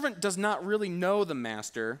 the servant does not really know the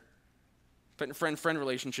master, but in friend-friend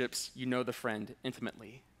relationships, you know the friend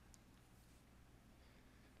intimately.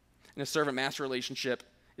 In a servant-master relationship,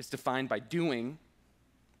 it's defined by doing,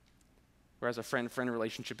 whereas a friend-friend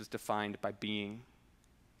relationship is defined by being.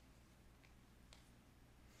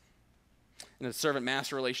 In a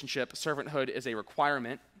servant-master relationship, servanthood is a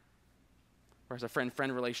requirement, whereas a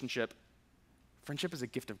friend-friend relationship, friendship is a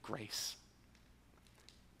gift of grace.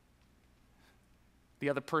 The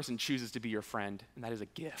other person chooses to be your friend, and that is a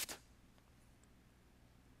gift.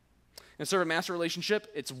 In a servant-master relationship,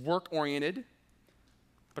 it's work-oriented,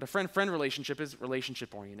 but a friend-friend relationship is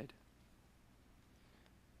relationship-oriented.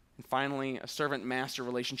 And finally, a servant-master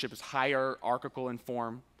relationship is hierarchical in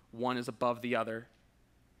form. One is above the other.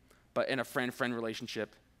 But in a friend-friend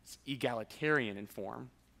relationship, it's egalitarian in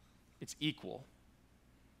form. It's equal.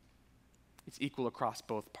 It's equal across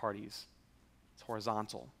both parties. It's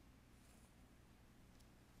horizontal.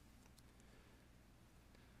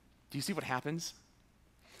 Do you see what happens?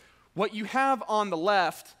 What you have on the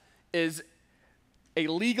left is a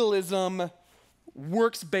legalism,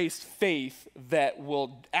 works-based faith that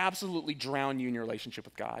will absolutely drown you in your relationship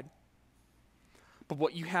with God. But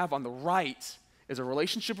what you have on the right is a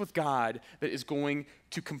relationship with God that is going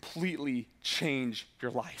to completely change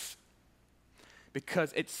your life.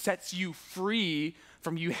 Because it sets you free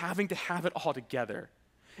from you having to have it all together.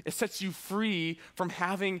 It sets you free from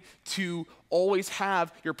having to always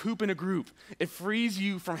have your poop in a group. It frees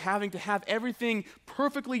you from having to have everything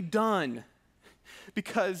perfectly done.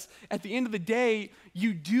 Because at the end of the day,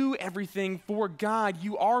 you do everything for God.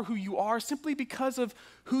 You are who you are simply because of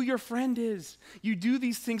who your friend is. You do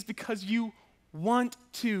these things because you want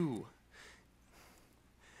to.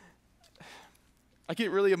 I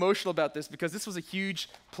get really emotional about this because this was a huge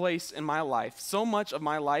place in my life. So much of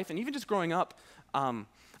my life, and even just growing up,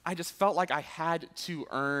 I just felt like I had to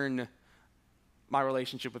earn my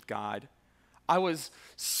relationship with God. I was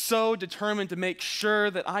so determined to make sure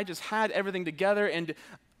that I just had everything together, and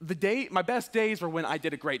my best days were when I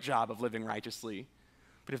did a great job of living righteously.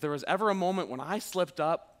 But if there was ever a moment when I slipped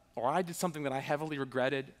up or I did something that I heavily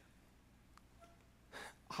regretted,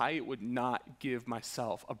 I would not give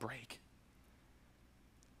myself a break.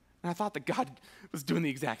 And I thought that God was doing the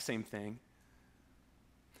exact same thing.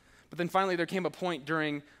 But then finally, there came a point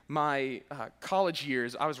during my college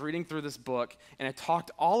years, I was reading through this book, and it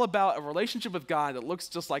talked all about a relationship with God that looks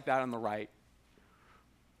just like that on the right,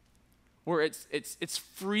 where it's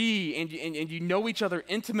free, and you know each other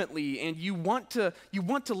intimately, and you want to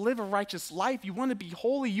live a righteous life, you want to be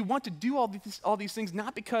holy, you want to do all these things,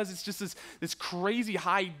 not because it's just this crazy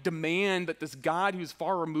high demand that this God who's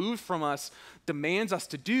far removed from us demands us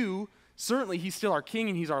to do. Certainly, he's still our king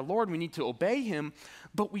and he's our Lord, and we need to obey him,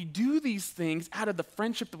 but we do these things out of the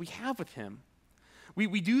friendship that we have with him.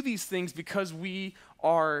 We do these things because we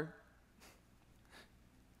are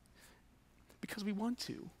because we want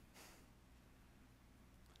to.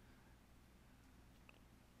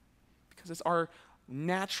 Because it's our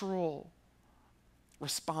natural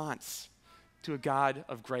response to a God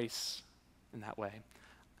of grace in that way.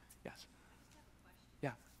 Yes. I just have a question.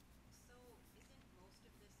 Yeah. So isn't most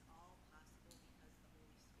of this all possible because the Holy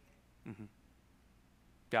Spirit? Mm-hmm.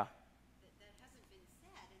 Yeah. That hasn't been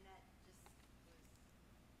said, and that just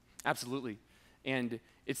was. Absolutely. And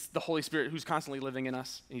it's the Holy Spirit who's constantly living in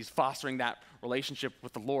us, and he's fostering that relationship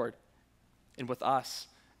with the Lord and with us.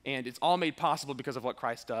 And it's all made possible because of what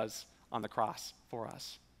Christ does on the cross for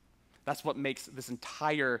us. That's what makes this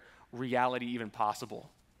entire reality even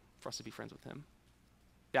possible for us to be friends with him.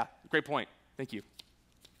 Yeah, great point. Thank you.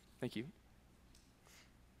 Thank you.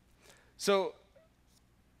 So,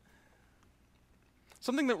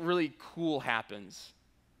 something that really cool happens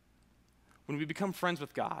when we become friends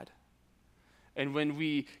with God and when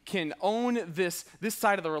we can own this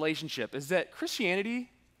side of the relationship is that Christianity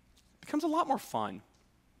becomes a lot more fun.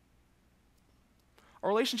 Our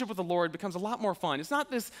relationship with the Lord becomes a lot more fun. It's not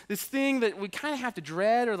this thing that we kind of have to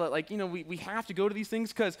dread or that, like, we have to go to these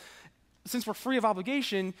things, because since we're free of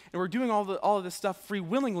obligation and we're doing all of this stuff free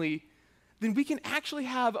willingly, then we can actually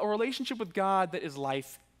have a relationship with God that is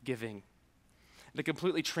life-giving, that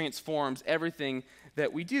completely transforms everything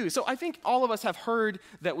that we do. So I think all of us have heard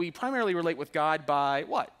that we primarily relate with God by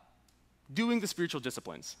what? Doing the spiritual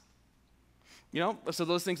disciplines. So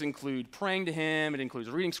those things include praying to him, it includes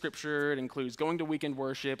reading scripture, it includes going to weekend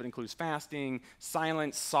worship, it includes fasting,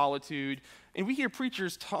 silence, solitude. And we hear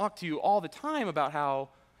preachers talk to you all the time about how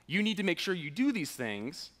you need to make sure you do these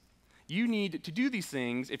things. You need to do these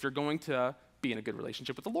things if you're going to be in a good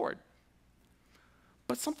relationship with the Lord.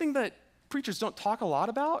 But something that preachers don't talk a lot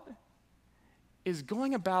about is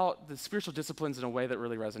going about the spiritual disciplines in a way that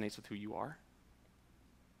really resonates with who you are.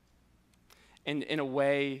 And in a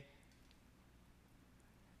way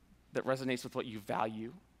that resonates with what you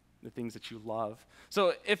value, the things that you love.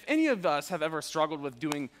 So if any of us have ever struggled with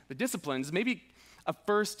doing the disciplines, maybe a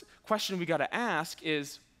first question we got to ask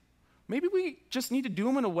is, maybe we just need to do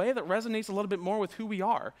them in a way that resonates a little bit more with who we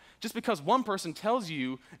are. Just because one person tells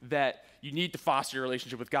you that you need to foster your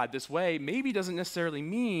relationship with God this way, maybe doesn't necessarily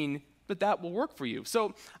mean that will work for you.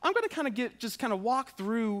 So I'm going to kind of walk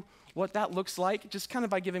through what that looks like, just kind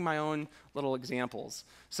of by giving my own little examples.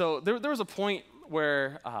 So there was a point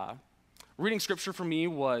where reading scripture for me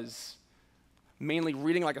was mainly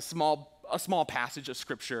reading like a small passage of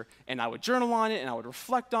scripture, and I would journal on it and I would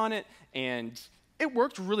reflect on it, and it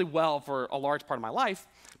worked really well for a large part of my life.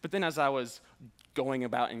 But then as I was going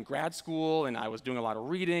about in grad school and I was doing a lot of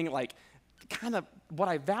reading, like kind of what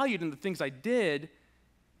I valued and the things I did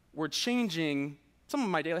were changing some of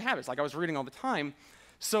my daily habits. Like I was reading all the time.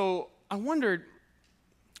 So I wondered,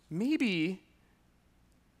 maybe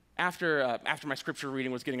after my scripture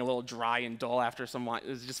reading was getting a little dry and dull after it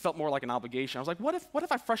just felt more like an obligation. I was like, what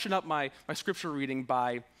if I freshen up my scripture reading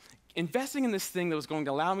by investing in this thing that was going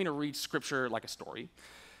to allow me to read scripture like a story?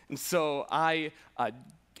 And so I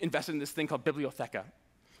invested in this thing called Bibliotheca.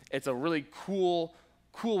 It's a really cool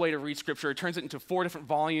way to read scripture. It turns it into 4 different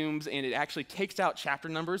volumes, and it actually takes out chapter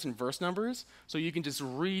numbers and verse numbers, so you can just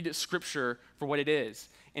read scripture for what it is.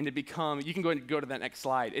 And you can go to that next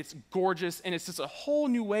slide. It's gorgeous, and it's just a whole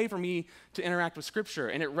new way for me to interact with scripture,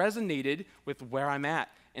 and it resonated with where I'm at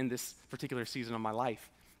in this particular season of my life.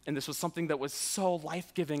 And this was something that was so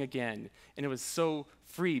life-giving again, and it was so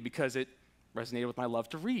free because it resonated with my love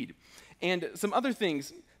to read. And some other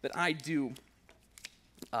things that I do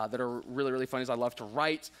that are really, really fun is I love to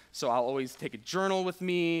write. So I'll always take a journal with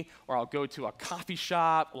me, or I'll go to a coffee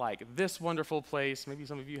shop like this wonderful place. Maybe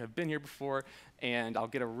some of you have been here before, and I'll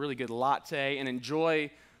get a really good latte and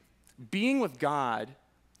enjoy being with God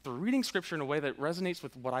through reading scripture in a way that resonates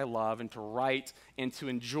with what I love, and to write and to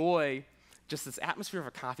enjoy just this atmosphere of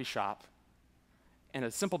a coffee shop and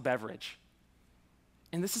a simple beverage.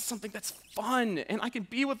 And this is something that's fun, and I can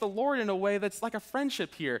be with the Lord in a way that's like a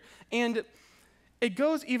friendship here. And it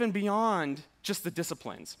goes even beyond just the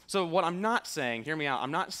disciplines. So what I'm not saying, hear me out,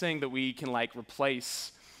 I'm not saying that we can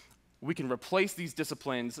replace these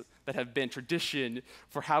disciplines that have been tradition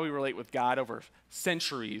for how we relate with God over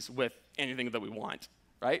centuries with anything that we want,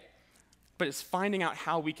 right? But it's finding out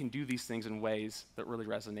how we can do these things in ways that really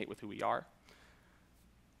resonate with who we are.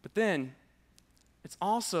 But then it's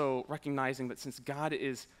also recognizing that since God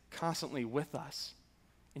is constantly with us,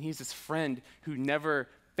 and he's this friend who never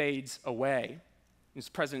fades away, is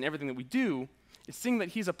present in everything that we do, is seeing that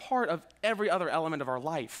he's a part of every other element of our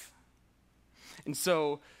life. And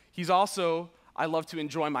so he's also, I love to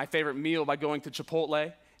enjoy my favorite meal by going to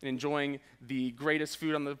Chipotle and enjoying the greatest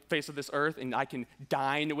food on the face of this earth, and I can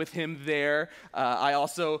dine with him there. I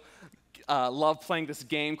also love playing this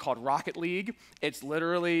game called Rocket League. It's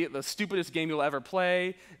literally the stupidest game you'll ever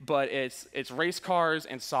play, but it's race cars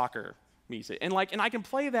and soccer music. And I can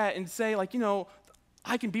play that and say, like, you know,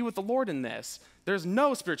 I can be with the Lord in this. There's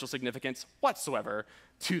no spiritual significance whatsoever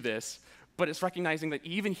to this, but it's recognizing that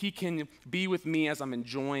even he can be with me as I'm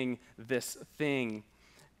enjoying this thing.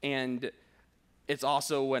 And it's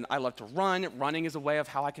also when I love to run. Running is a way of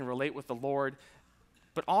how I can relate with the Lord,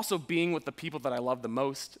 but also being with the people that I love the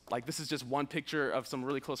most. Like, this is just one picture of some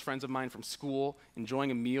really close friends of mine from school, enjoying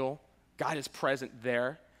a meal. God is present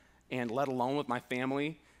there, and let alone with my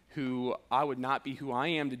family, who I would not be who I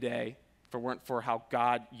am today if it weren't for how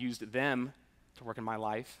God used them to work in my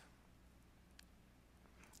life.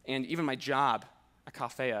 And even my job at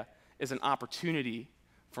Cafea is an opportunity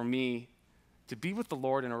for me to be with the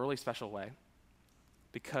Lord in a really special way,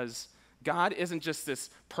 because God isn't just this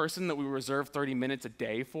person that we reserve 30 minutes a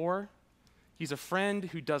day for. He's a friend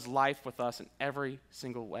who does life with us in every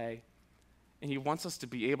single way. And he wants us to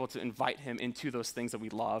be able to invite him into those things that we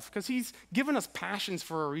love, because he's given us passions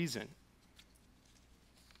for a reason.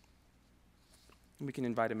 And we can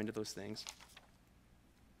invite him into those things.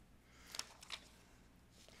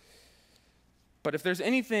 But if there's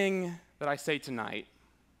anything that I say tonight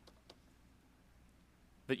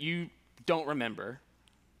that you don't remember,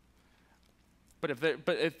 but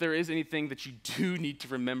if there is anything that you do need to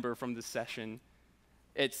remember from this session,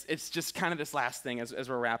 it's just kind of this last thing as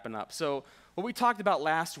we're wrapping up. So what we talked about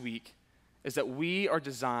last week is that we are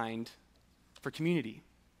designed for community.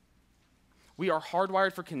 We are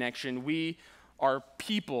hardwired for connection. We are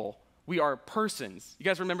people. We are persons. You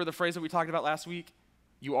guys remember the phrase that we talked about last week?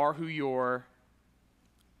 You are who you're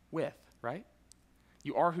with, right?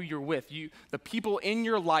 You are who you're with. The people in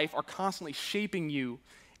your life are constantly shaping you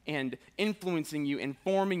and influencing you,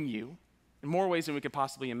 informing you in more ways than we could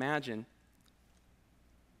possibly imagine.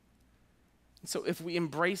 And so if we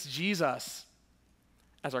embrace Jesus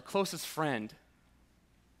as our closest friend,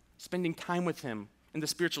 spending time with him in the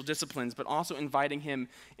spiritual disciplines, but also inviting him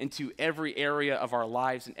into every area of our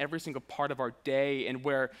lives and every single part of our day, and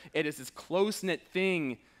where it is this close-knit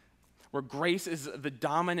thing where grace is the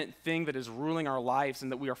dominant thing that is ruling our lives,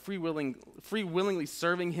 and that we are free willingly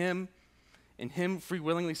serving him, and him free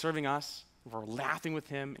willingly serving us. We're laughing with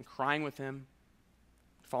him and crying with him,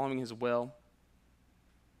 following his will.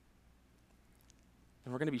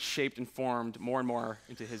 And we're going to be shaped and formed more and more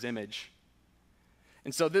into his image.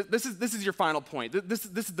 And so this is your final point. This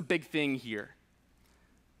is the big thing here,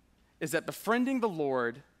 is that befriending the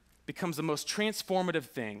Lord becomes the most transformative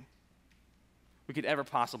thing we could ever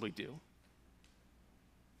possibly do,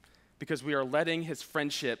 because we are letting his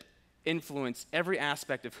friendship influence every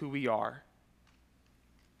aspect of who we are,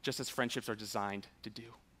 just as friendships are designed to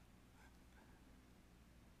do.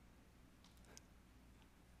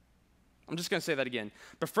 I'm just going to say that again.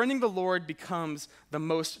 Befriending the Lord becomes the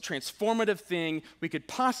most transformative thing we could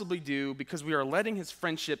possibly do, because we are letting his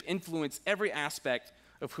friendship influence every aspect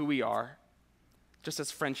of who we are, just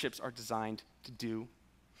as friendships are designed to do.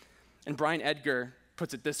 And Brian Edgar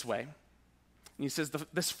puts it this way. And he says,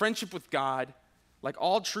 this friendship with God, like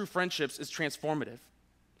all true friendships, is transformative.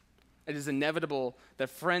 It is inevitable that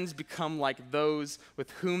friends become like those with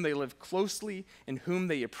whom they live closely and whom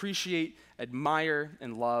they appreciate, admire,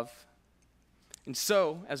 and love. And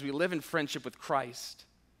so, as we live in friendship with Christ,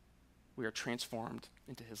 we are transformed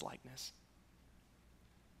into his likeness.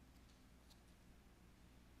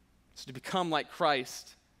 So to become like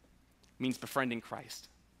Christ means befriending Christ.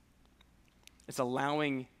 It's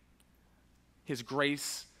allowing his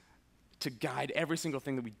grace to guide every single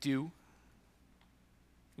thing that we do,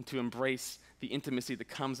 and to embrace the intimacy that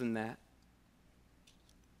comes in that.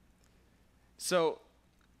 So,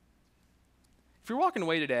 if you're walking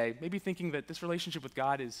away today, maybe thinking that this relationship with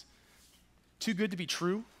God is too good to be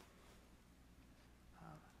true,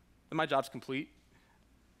 then my job's complete.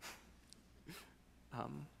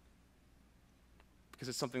 Because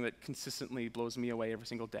it's something that consistently blows me away every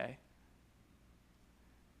single day.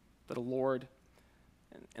 That a Lord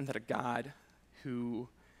and that a God who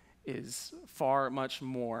is far much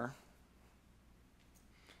more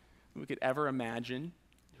than we could ever imagine,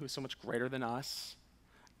 who is so much greater than us,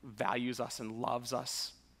 values us and loves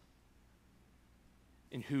us,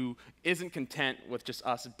 and who isn't content with just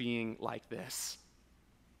us being like this.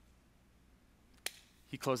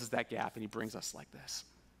 He closes that gap and he brings us like this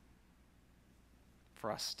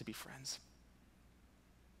for us to be friends.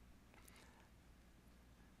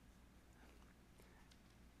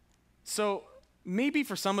 So maybe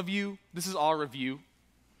for some of you, this is all review.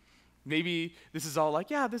 Maybe this is all like,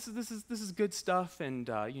 yeah, this is good stuff, and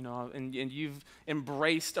and you've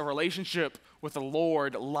embraced a relationship with the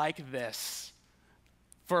Lord like this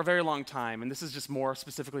for a very long time, and this is just more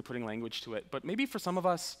specifically putting language to it. But maybe for some of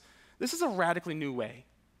us, this is a radically new way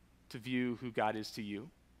to view who God is to you.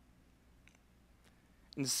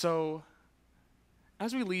 And so,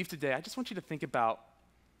 as we leave today, I just want you to think about,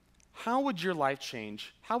 how would your life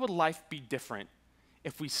change? How would life be different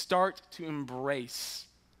if we start to embrace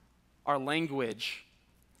our language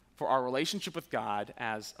for our relationship with God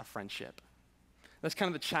as a friendship? That's kind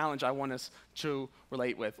of the challenge I want us to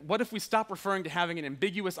relate with. What if we stop referring to having an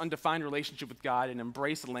ambiguous, undefined relationship with God and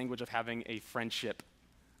embrace the language of having a friendship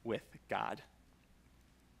with God?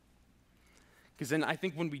 Because then I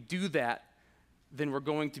think when we do that, then we're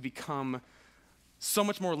going to become so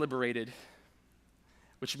much more liberated,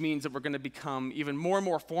 which means that we're going to become even more and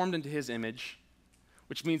more formed into his image,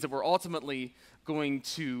 which means that we're ultimately going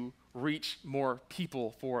to reach more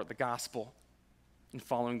people for the gospel and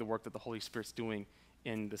following the work that the Holy Spirit's doing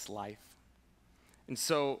in this life. And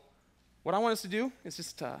so what I want us to do is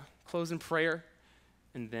just close in prayer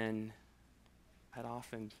and then head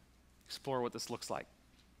off and explore what this looks like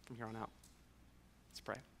from here on out. Let's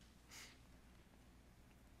pray.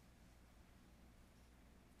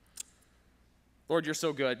 Lord, you're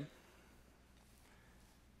so good.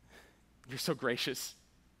 You're so gracious.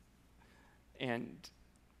 And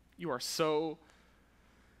you are so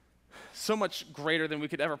much greater than we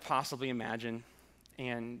could ever possibly imagine.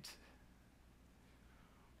 And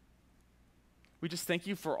we just thank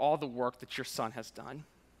you for all the work that your Son has done.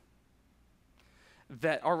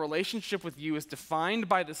 That our relationship with you is defined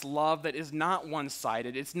by this love that is not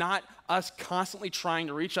one-sided. It's not us constantly trying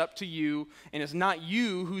to reach up to you, and it's not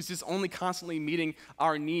you who's just only constantly meeting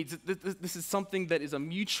our needs. This is something that is a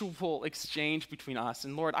mutual exchange between us.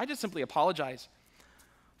 And Lord, I just simply apologize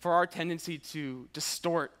for our tendency to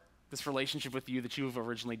distort this relationship with you that you have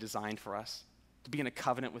originally designed for us, to be in a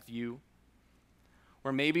covenant with you,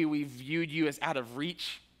 where maybe we viewed you as out of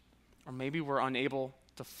reach, or maybe we're unable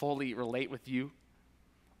to fully relate with you,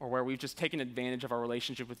 or where we've just taken advantage of our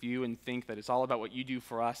relationship with you and think that it's all about what you do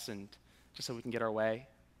for us and just so we can get our way.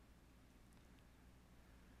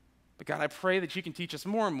 But God, I pray that you can teach us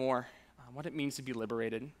more and more what it means to be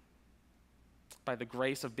liberated by the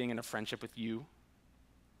grace of being in a friendship with you.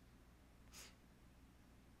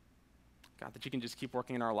 God, that you can just keep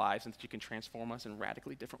working in our lives and that you can transform us in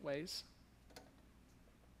radically different ways.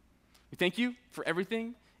 We thank you for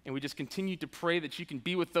everything, and we just continue to pray that you can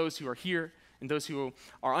be with those who are here and those who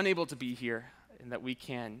are unable to be here, and that we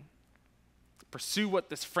can pursue what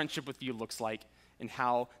this friendship with you looks like and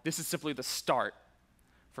how this is simply the start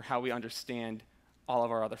for how we understand all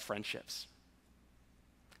of our other friendships.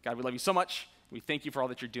 God, we love you so much. We thank you for all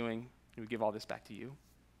that you're doing, and we give all this back to you.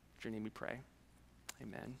 In your name we pray.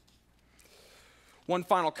 Amen. One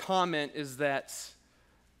final comment is that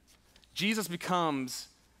Jesus becomes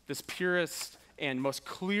this purest and most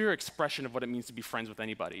clear expression of what it means to be friends with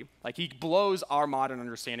anybody. Like, he blows our modern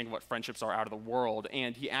understanding of what friendships are out of the world,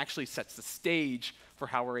 and he actually sets the stage for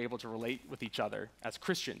how we're able to relate with each other as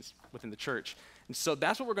Christians within the church. And so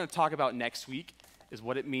that's what we're going to talk about next week, is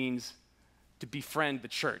what it means to befriend the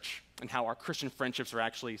church and how our Christian friendships are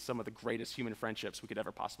actually some of the greatest human friendships we could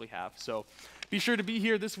ever possibly have. So be sure to be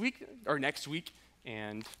here this week or next week,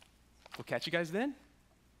 and we'll catch you guys then.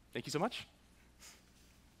 Thank you so much.